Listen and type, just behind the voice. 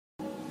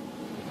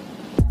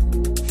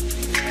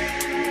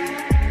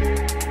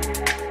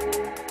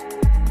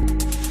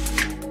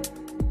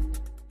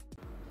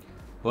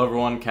Hello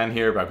everyone, Ken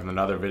here, back with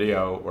another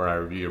video where I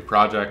review your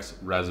projects,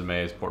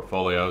 resumes,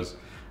 portfolios,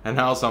 and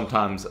now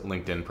sometimes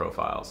LinkedIn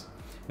profiles.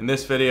 In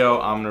this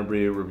video, I'm going to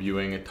be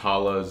reviewing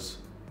Talha's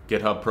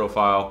GitHub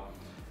profile.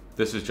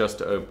 This is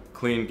just a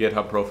clean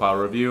GitHub profile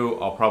review.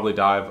 I'll probably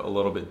dive a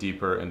little bit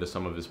deeper into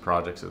some of his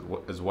projects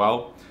as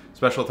well.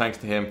 Special thanks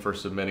to him for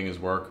submitting his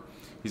work.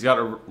 He's got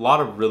a lot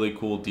of really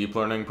cool deep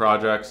learning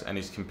projects, and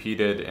he's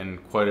competed in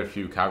quite a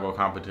few Kaggle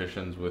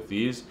competitions with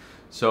these.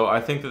 So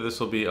I think that this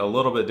will be a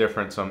little bit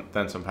different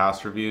than some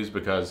past reviews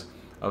because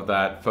of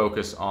that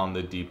focus on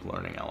the deep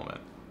learning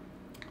element.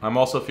 I'm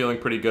also feeling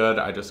pretty good.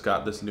 I just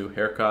got this new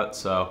haircut,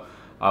 so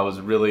I was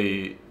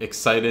really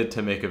excited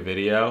to make a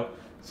video.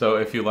 So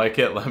if you like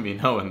it, let me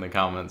know in the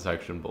comment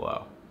section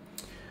below.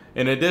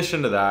 In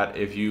addition to that,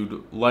 if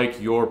you'd like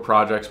your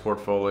projects,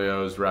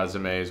 portfolios,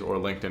 resumes, or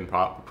LinkedIn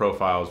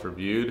profiles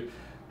reviewed,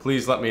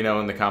 please let me know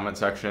in the comment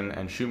section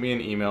and shoot me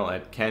an email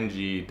at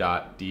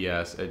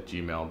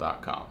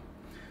keng.ds@gmail.com.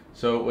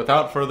 So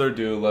without further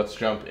ado, let's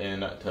jump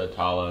into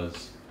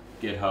Talha's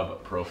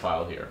GitHub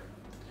profile here.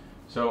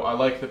 So I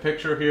like the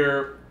picture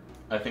here.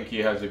 I think he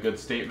has a good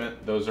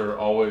statement. Those are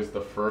always the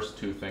first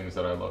two things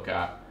that I look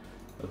at.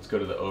 Let's go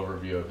to the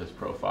overview of his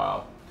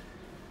profile.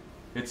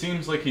 It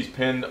seems like he's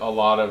pinned a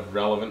lot of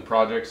relevant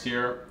projects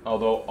here,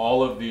 although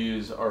all of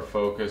these are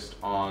focused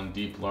on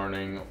deep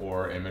learning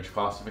or image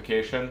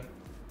classification.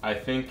 I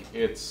think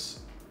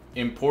it's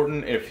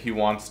important if he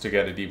wants to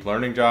get a deep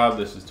learning job,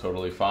 this is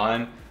totally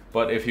fine.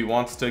 But if he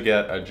wants to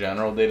get a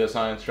general data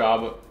science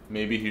job,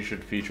 maybe he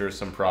should feature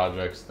some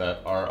projects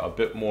that are a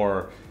bit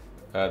more,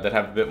 that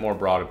have a bit more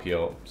broad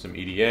appeal. Some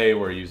EDA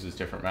where he uses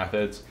different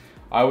methods.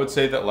 I would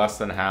say that less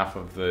than half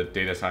of the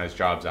data science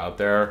jobs out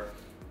there,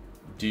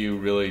 do you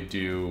really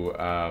do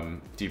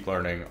deep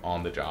learning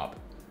on the job?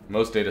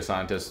 Most data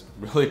scientists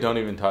really don't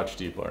even touch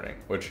deep learning,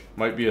 which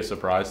might be a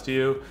surprise to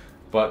you,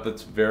 but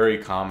that's very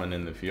common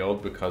in the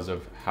field because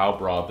of how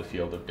broad the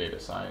field of data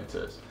science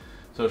is.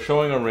 So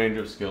showing a range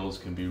of skills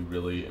can be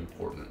really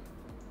important.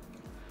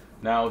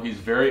 Now he's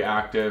very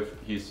active.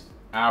 He's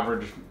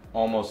averaged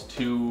almost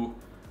 2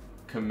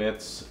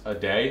 commits a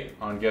day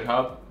on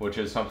GitHub, which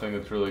is something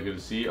that's really good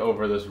to see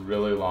over this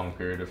really long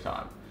period of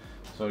time.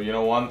 So, you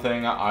know, one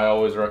thing I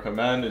always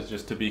recommend is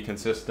just to be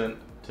consistent,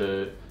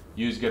 to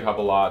use GitHub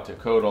a lot, to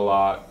code a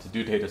lot, to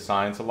do data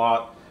science a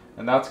lot.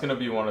 And that's going to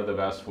be one of the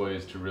best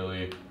ways to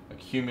really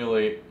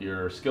accumulate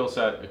your skill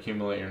set,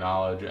 accumulate your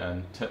knowledge,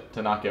 and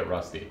to not get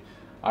rusty.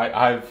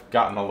 I've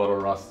gotten a little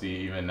rusty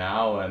even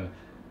now, and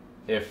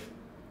if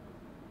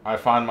I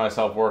find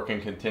myself working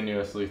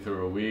continuously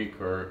through a week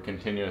or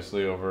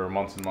continuously over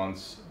months and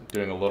months,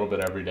 doing a little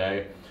bit every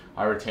day,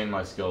 I retain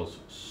my skills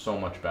so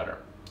much better.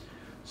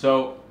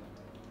 So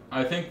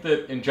I think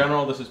that in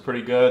general this is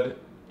pretty good.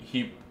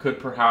 He could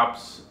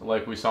perhaps,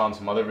 like we saw in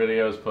some other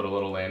videos, put a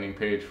little landing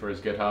page for his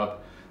GitHub.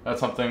 That's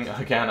something,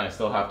 again, I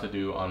still have to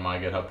do on my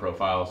GitHub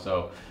profile,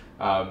 so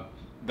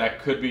that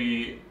could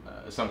be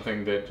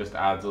something that just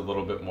adds a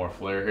little bit more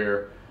flair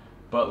here.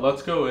 But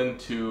let's go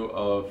into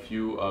a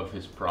few of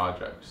his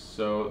projects.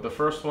 So the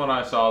first one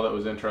I saw that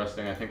was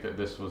interesting, I think that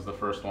this was the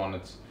first one,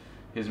 it's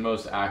his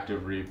most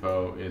active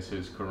repo, is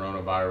his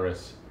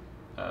coronavirus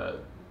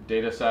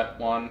dataset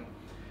one.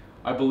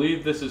 I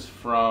believe this is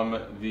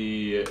from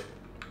the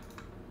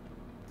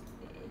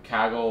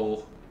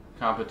Kaggle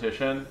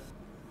competition,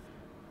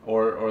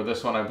 or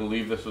this one, I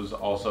believe this was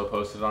also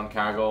posted on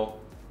Kaggle.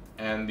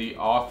 And the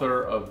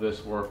author of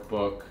this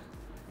workbook,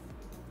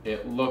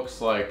 it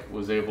looks like,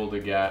 was able to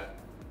get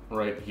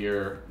right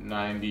here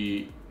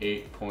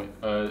 98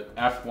 point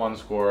F1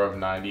 score of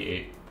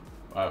 98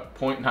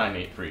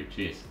 .983.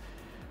 Jeez,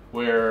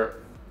 where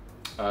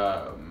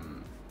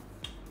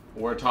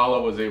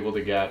Talha was able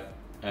to get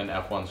an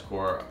F1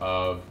 score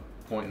of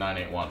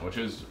 0.981, which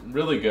is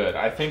really good.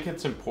 I think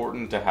it's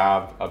important to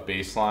have a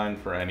baseline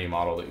for any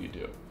model that you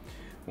do.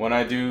 When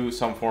I do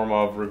some form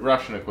of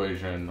regression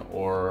equation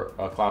or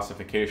a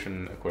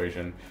classification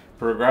equation,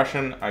 for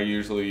regression I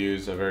usually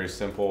use a very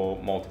simple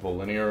multiple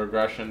linear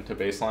regression to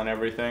baseline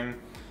everything,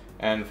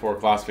 and for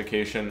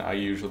classification I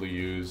usually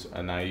use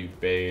a naive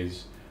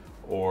Bayes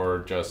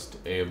or just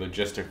a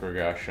logistic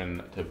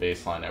regression to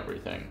baseline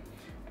everything.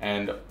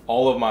 And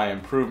all of my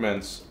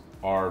improvements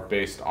are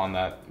based on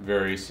that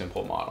very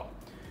simple model.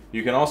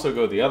 You can also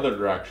go the other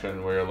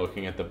direction where you're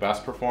looking at the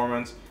best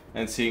performance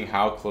and seeing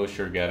how close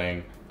you're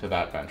getting to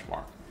that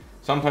benchmark.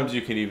 Sometimes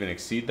you can even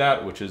exceed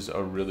that, which is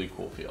a really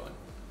cool feeling.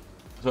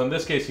 So in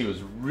this case, he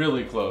was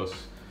really close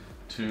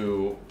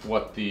to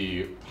what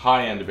the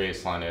high-end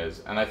baseline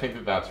is, and I think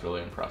that that's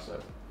really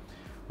impressive.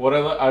 What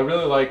I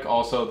really like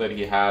also that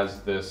he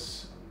has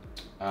this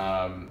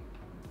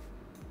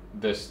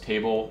this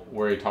table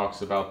where he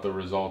talks about the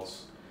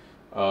results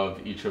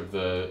of each of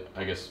the,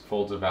 I guess,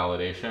 folds of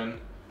validation.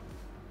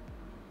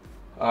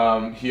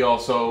 He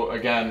also,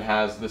 again,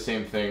 has the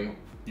same thing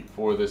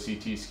for the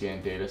CT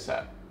scan data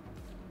set.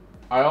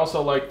 I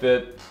also like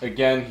that,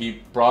 again,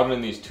 he brought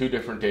in these 2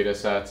 different data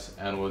sets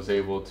and was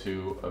able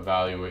to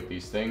evaluate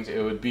these things.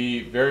 It would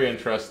be very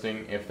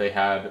interesting if they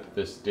had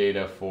this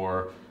data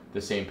for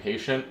the same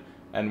patient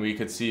and we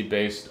could see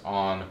based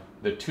on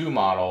the two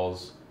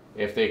models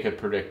if they could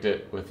predict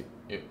it with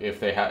if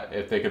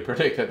they could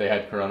predict that they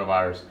had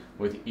coronavirus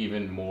with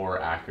even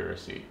more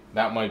accuracy.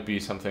 That might be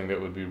something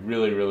that would be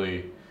really,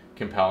 really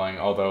compelling,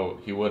 although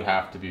he would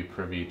have to be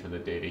privy to the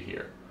data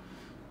here.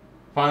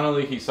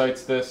 Finally, he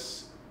cites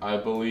this. I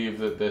believe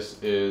that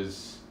this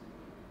is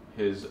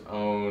his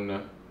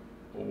own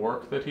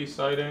work that he's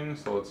citing,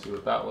 so let's see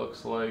what that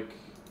looks like.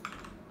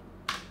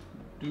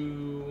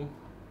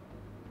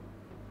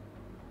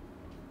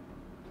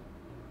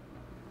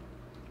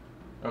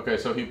 Okay,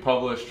 so he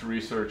published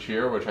research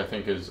here, which I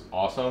think is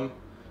awesome.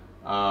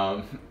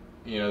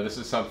 You know, this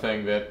is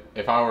something that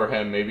if I were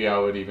him, maybe I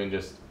would even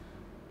just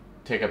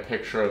take a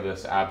picture of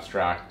this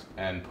abstract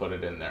and put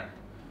it in there.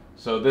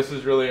 So this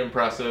is really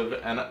impressive,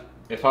 and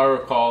if I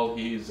recall,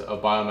 he's a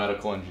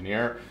biomedical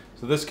engineer.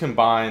 So this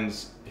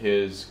combines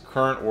his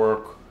current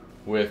work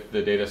with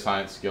the data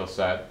science skill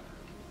set,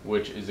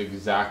 which is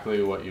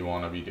exactly what you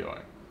want to be doing.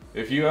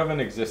 If you have an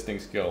existing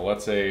skill,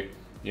 let's say,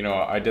 you know,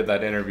 I did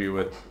that interview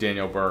with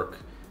Daniel Burke,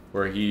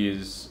 where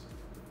he's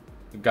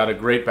got a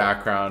great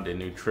background in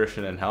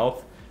nutrition and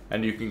health,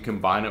 and you can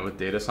combine it with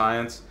data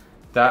science.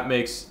 That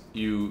makes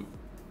you,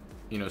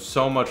 you know,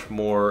 so much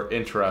more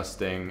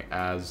interesting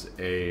as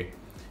a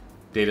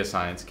data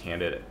science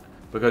candidate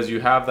because you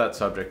have that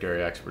subject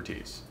area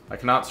expertise. I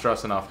cannot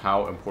stress enough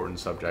how important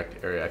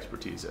subject area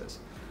expertise is.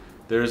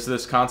 There's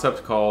this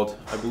concept called,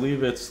 I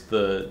believe it's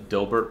the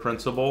Dilbert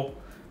Principle,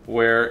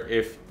 where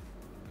if,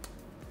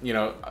 you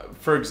know,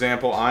 for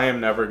example, I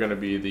am never going to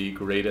be the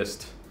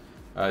greatest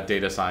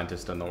data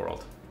scientist in the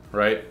world,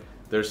 right?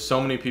 There's so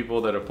many people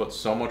that have put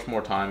so much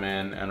more time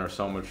in and are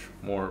so much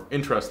more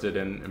interested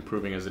in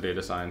improving as a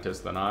data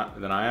scientist than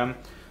I am,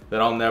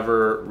 that I'll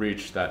never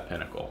reach that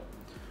pinnacle.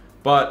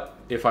 But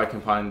if I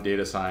combine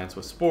data science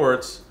with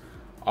sports,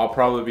 I'll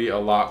probably be a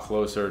lot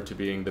closer to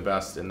being the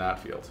best in that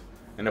field.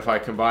 And if I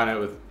combine it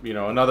with, you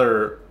know,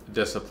 another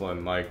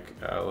discipline like,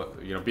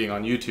 you know, being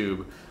on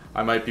YouTube,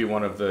 I might be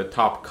one of the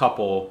top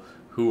couple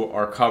who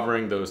are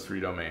covering those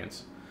three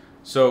domains.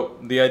 So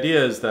the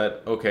idea is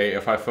that, okay,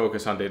 if I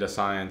focus on data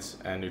science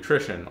and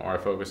nutrition, or I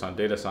focus on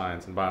data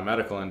science and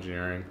biomedical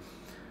engineering,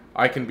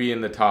 I can be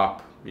in the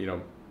top, you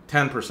know,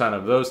 10%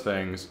 of those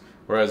things,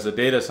 whereas a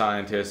data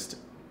scientist,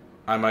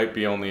 I might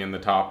be only in the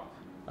top,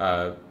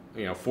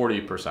 you know,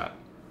 40%.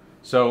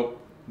 So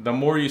the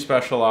more you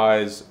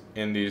specialize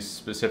in these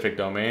specific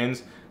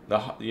domains, the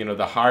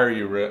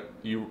higher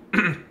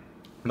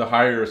the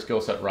higher your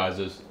skill set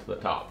rises to the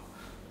top.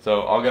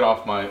 So I'll get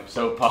off my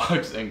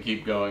soapbox and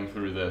keep going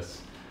through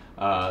this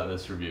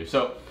this review.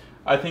 So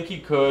I think he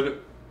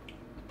could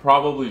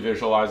probably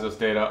visualize this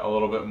data a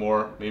little bit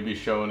more, maybe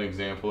show an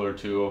example or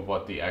two of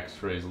what the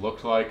X-rays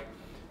looked like.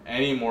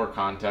 Any more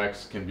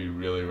context can be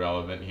really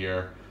relevant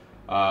here.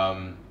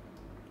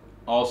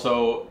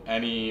 Also,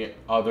 any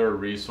other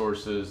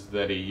resources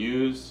that he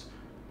used,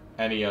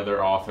 any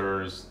other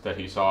authors that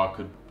he saw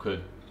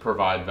could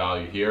provide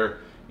value here.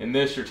 In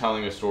this, you're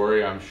telling a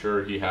story. I'm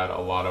sure he had a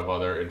lot of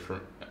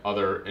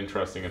other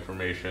interesting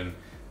information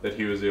that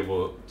he was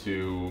able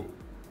to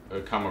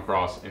come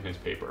across in his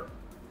paper.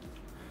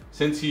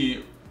 Since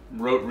he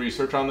wrote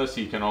research on this,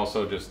 he can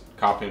also just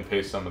copy and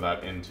paste some of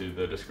that into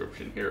the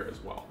description here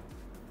as well.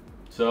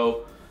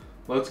 So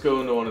let's go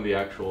into one of the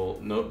actual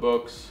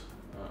notebooks.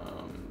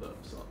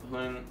 That's not the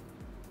thing.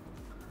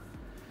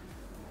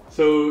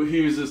 So he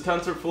uses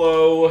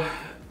TensorFlow,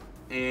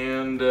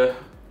 and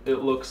it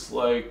looks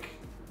like,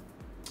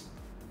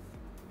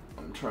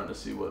 I'm trying to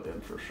see what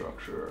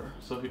infrastructure.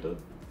 So he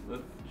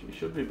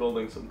should be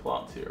building some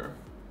plots here.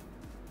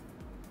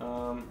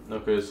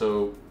 Okay,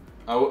 so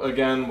I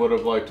again would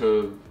have liked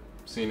to have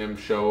seen him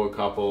show a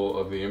couple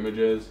of the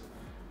images,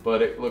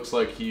 but it looks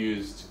like he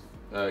used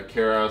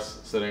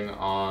Keras sitting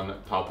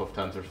on top of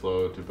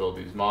TensorFlow to build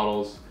these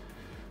models.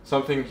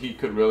 Something he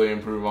could really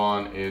improve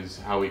on is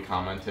how he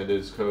commented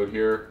his code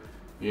here.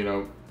 You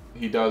know,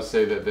 he does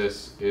say that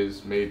this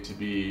is made to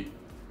be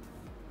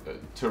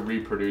to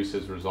reproduce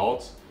his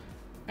results,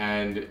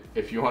 and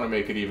if you want to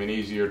make it even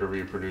easier to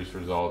reproduce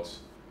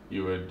results,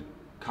 you would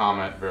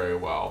comment very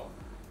well.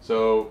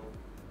 So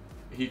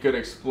he could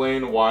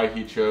explain why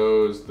he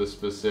chose the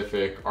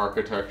specific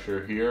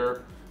architecture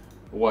here,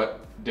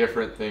 what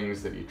different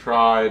things that he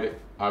tried.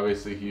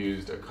 Obviously he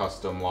used a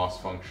custom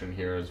loss function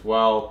here as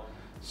well.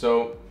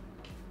 So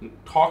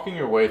talking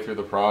your way through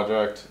the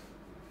project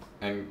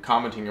and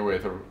commenting your way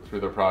through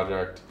the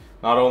project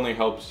not only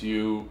helps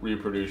you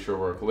reproduce your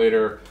work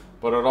later,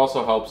 but it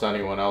also helps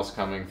anyone else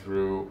coming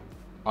through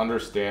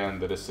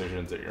understand the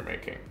decisions that you're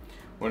making.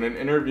 When an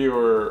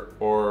interviewer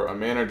or a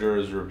manager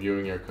is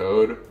reviewing your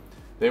code,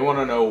 they want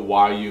to know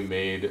why you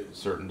made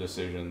certain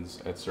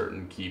decisions at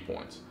certain key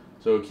points.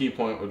 So a key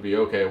point would be,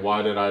 okay,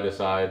 why did I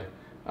decide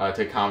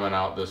to comment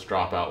out this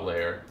dropout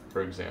layer,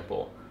 for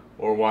example?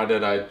 Or why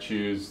did I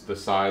choose the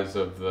size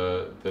of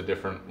the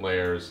different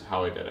layers,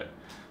 how I did it?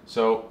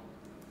 So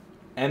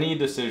any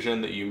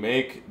decision that you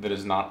make that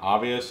is not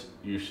obvious,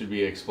 you should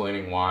be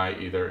explaining why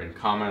either in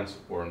comments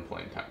or in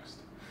plain text.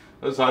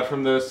 aside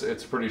from this,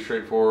 it's pretty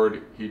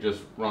straightforward. He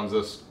just runs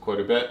this quite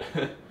a bit.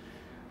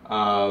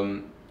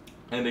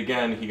 And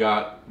again, he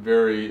got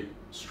very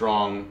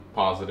strong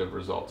positive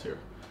results here.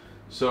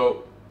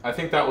 So I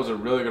think that was a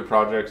really good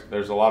project.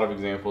 There's a lot of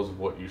examples of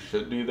what you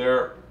should do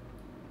there.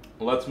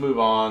 Let's move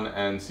on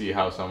and see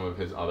how some of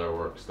his other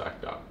work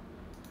stacked up.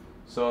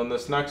 So in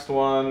this next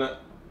one,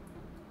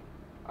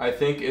 I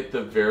think at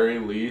the very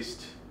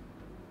least,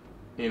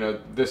 you know,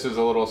 this is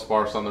a little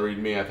sparse on the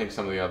README. I think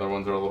some of the other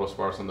ones are a little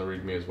sparse on the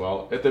README as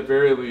well. At the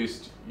very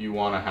least, you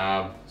want to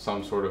have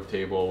some sort of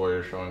table where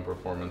you're showing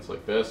performance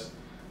like this.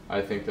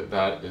 I think that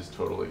that is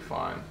totally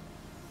fine.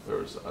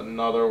 There's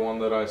another one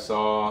that I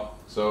saw.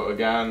 So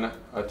again,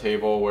 a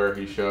table where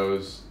he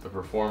shows the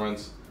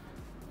performance.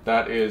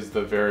 That is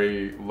the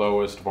very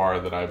lowest bar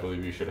that I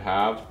believe you should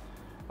have.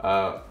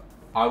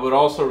 I would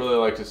also really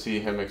like to see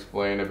him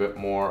explain a bit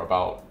more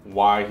about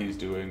why he's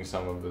doing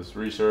some of this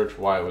research,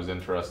 why it was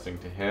interesting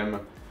to him.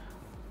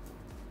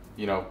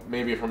 You know,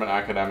 maybe from an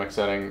academic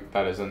setting,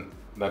 that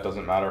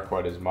doesn't matter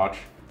quite as much.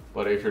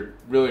 But if you're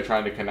really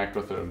trying to connect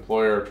with an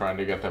employer, trying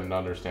to get them to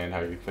understand how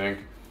you think,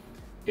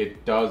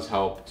 it does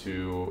help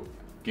to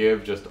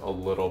give just a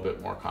little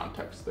bit more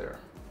context there.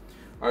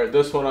 All right,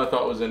 this one I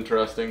thought was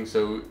interesting.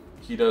 So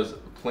he does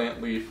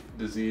plant leaf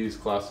disease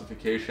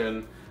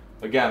classification.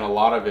 Again, a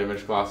lot of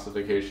image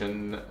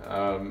classification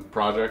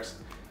projects.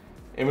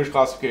 Image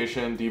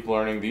classification, deep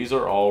learning, these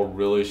are all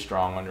really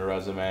strong on your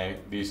resume.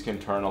 These can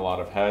turn a lot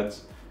of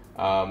heads,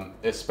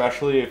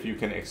 especially if you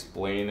can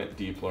explain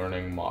deep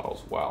learning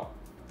models well.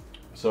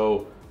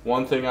 So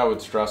one thing I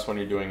would stress when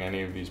you're doing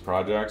any of these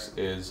projects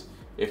is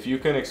if you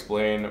can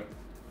explain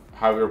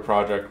how your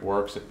project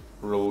works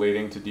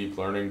relating to deep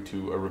learning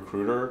to a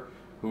recruiter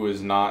who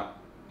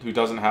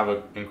doesn't have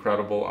an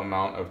incredible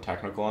amount of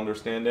technical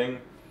understanding,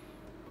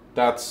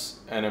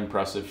 that's an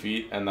impressive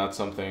feat, and that's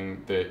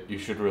something that you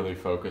should really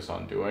focus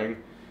on doing,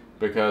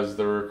 because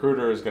the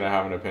recruiter is going to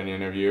have an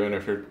opinion of you, and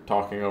if you're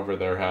talking over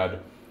their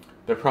head,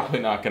 they're probably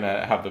not going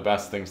to have the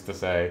best things to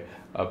say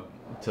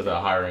to the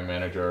hiring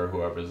manager or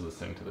whoever's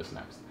listening to this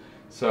next.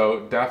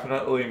 So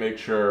definitely make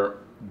sure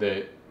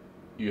that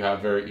you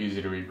have very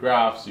easy to read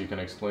graphs, you can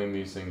explain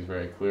these things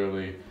very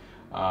clearly,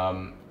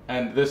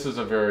 and this is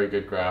a very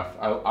good graph.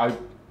 I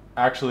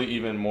actually,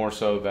 even more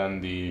so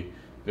than the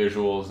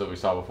visuals that we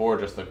saw before,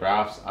 just the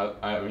graphs,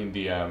 I mean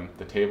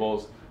the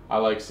tables, I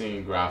like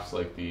seeing graphs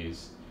like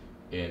these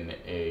in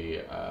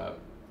a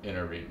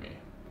README.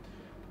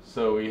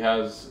 So he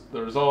has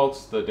the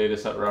results, the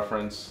dataset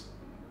reference.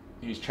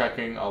 He's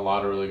checking a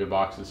lot of really good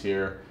boxes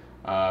here.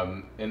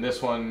 In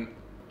this one,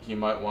 he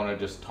might want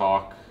to just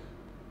talk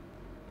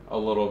a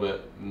little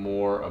bit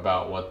more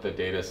about what the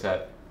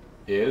dataset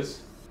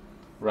is,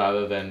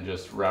 rather than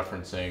just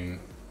referencing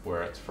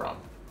where it's from.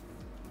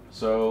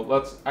 So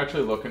let's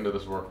actually look into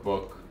this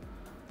workbook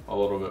a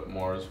little bit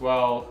more as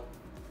well.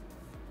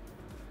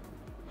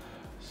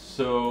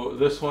 So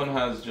this one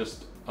has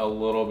just a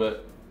little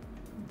bit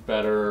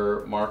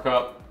better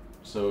markup.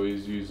 So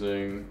he's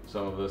using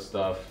some of this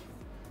stuff.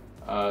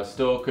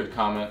 Still could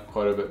comment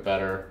quite a bit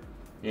better.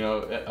 You know,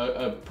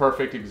 a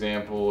perfect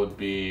example would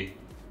be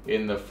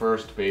in the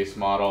first base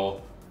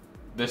model.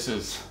 This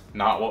is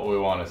not what we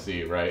want to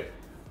see, right?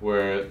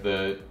 Where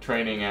the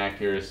training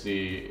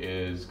accuracy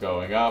is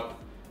going up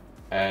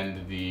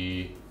and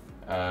the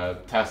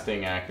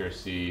testing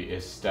accuracy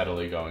is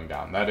steadily going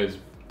down. That is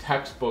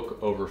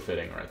textbook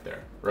overfitting right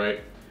there,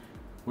 right?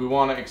 We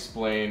want to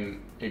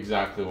explain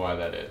exactly why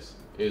that is.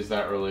 Is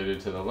that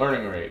related to the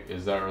learning rate?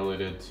 Is that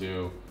related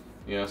to,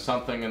 you know,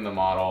 something in the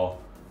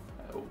model?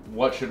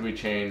 What should we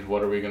change?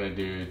 What are we going to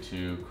do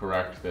to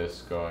correct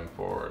this going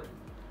forward?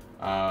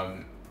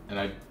 And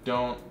I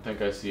don't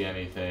think I see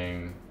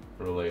anything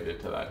related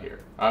to that here.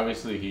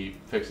 Obviously he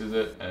fixes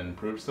it and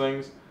improves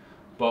things,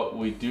 but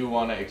we do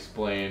want to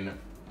explain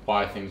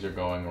why things are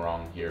going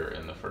wrong here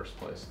in the first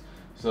place.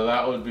 So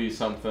that would be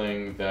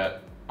something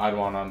that I'd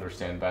want to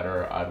understand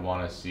better. I'd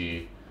want to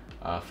see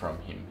from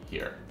him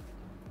here.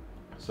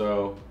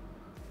 So,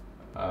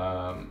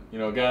 you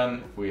know,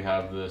 again, we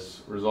have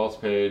this results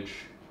page,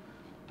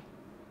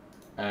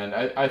 and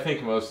I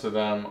think most of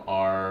them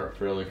are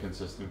fairly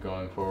consistent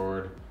going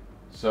forward.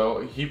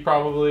 So he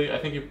probably,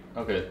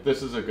 okay,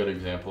 this is a good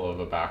example of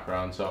a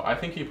background. So I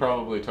think he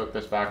probably took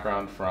this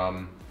background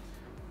from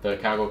the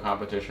Kaggle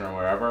competition or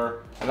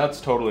wherever, and that's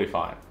totally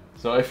fine.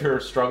 So if you're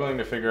struggling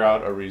to figure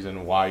out a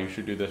reason why you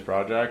should do this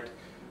project,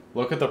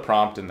 look at the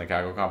prompt in the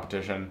Kaggle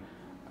competition.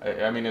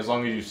 I mean, as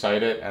long as you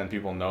cite it and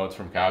people know it's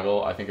from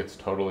Kaggle, I think it's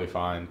totally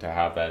fine to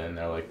have that in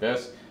there like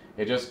this.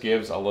 It just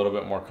gives a little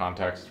bit more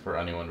context for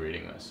anyone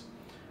reading this.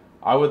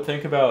 I would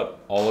think about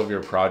all of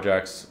your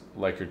projects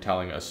like you're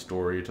telling a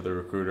story to the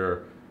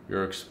recruiter.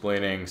 You're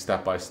explaining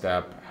step by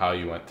step how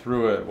you went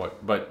through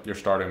it, but you're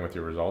starting with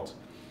your results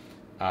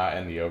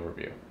and the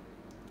overview.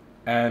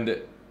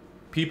 And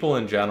people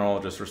in general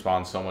just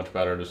respond so much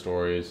better to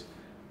stories.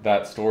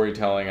 That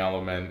storytelling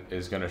element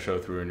is going to show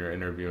through in your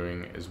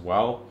interviewing as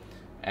well.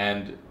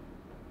 And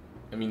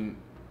I mean,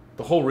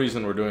 the whole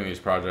reason we're doing these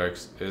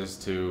projects is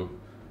to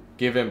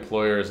give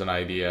employers an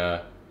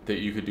idea that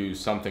you could do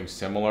something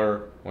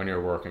similar when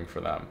you're working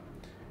for them.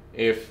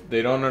 If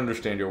they don't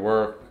understand your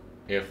work,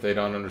 if they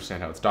don't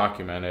understand how it's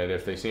documented,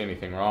 if they see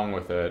anything wrong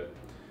with it,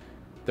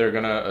 they're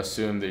going to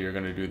assume that you're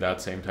going to do that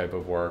same type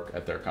of work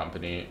at their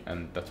company,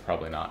 and that's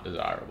probably not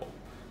desirable.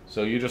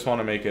 So you just want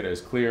to make it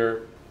as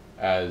clear,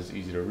 as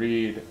easy to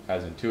read,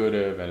 as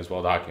intuitive, and as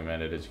well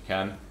documented as you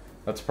can.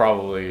 That's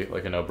probably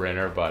like a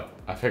no-brainer, but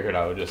I figured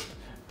I would just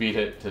beat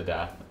it to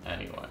death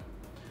anyway.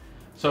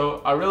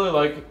 So I really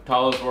like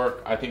Talha's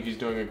work. I think he's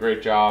doing a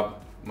great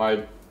job.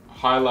 My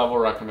high-level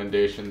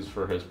recommendations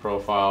for his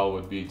profile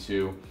would be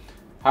to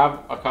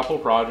have a couple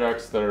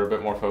projects that are a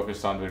bit more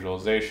focused on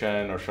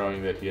visualization or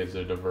showing that he has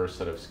a diverse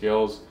set of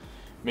skills.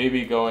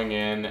 Maybe going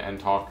in and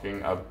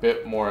talking a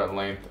bit more at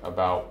length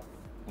about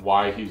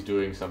why he's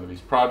doing some of these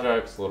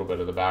projects, a little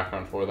bit of the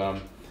background for them,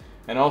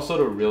 and also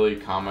to really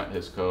comment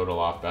his code a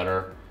lot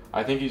better.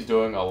 I think he's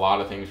doing a lot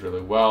of things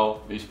really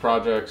well. These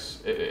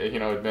projects, you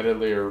know,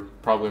 admittedly are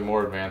probably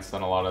more advanced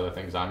than a lot of the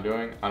things I'm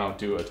doing. I don't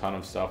do a ton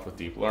of stuff with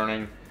deep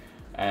learning,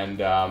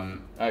 and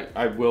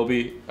I will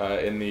be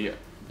in the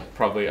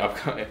probably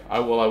upcoming. I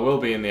will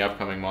be in the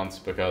upcoming months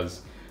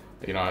because,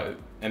 you know,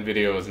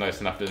 NVIDIA was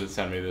nice enough to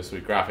send me this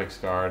week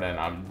graphics card, and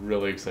I'm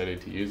really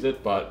excited to use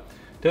it. But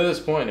to this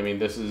point, I mean,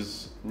 this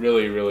is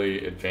really,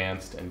 really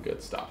advanced and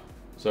good stuff.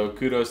 So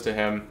kudos to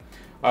him.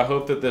 I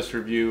hope that this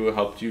review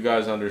helped you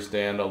guys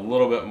understand a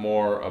little bit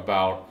more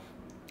about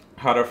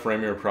how to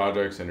frame your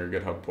projects in your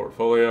GitHub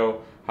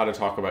portfolio, how to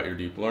talk about your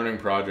deep learning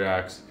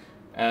projects,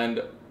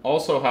 and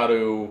also how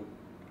to,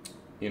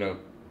 you know,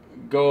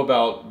 go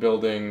about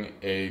building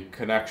a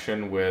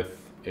connection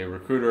with a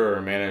recruiter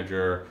or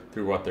manager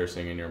through what they're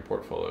seeing in your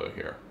portfolio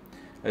here.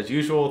 As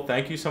usual,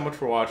 thank you so much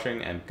for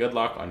watching, and good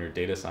luck on your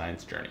data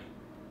science journey.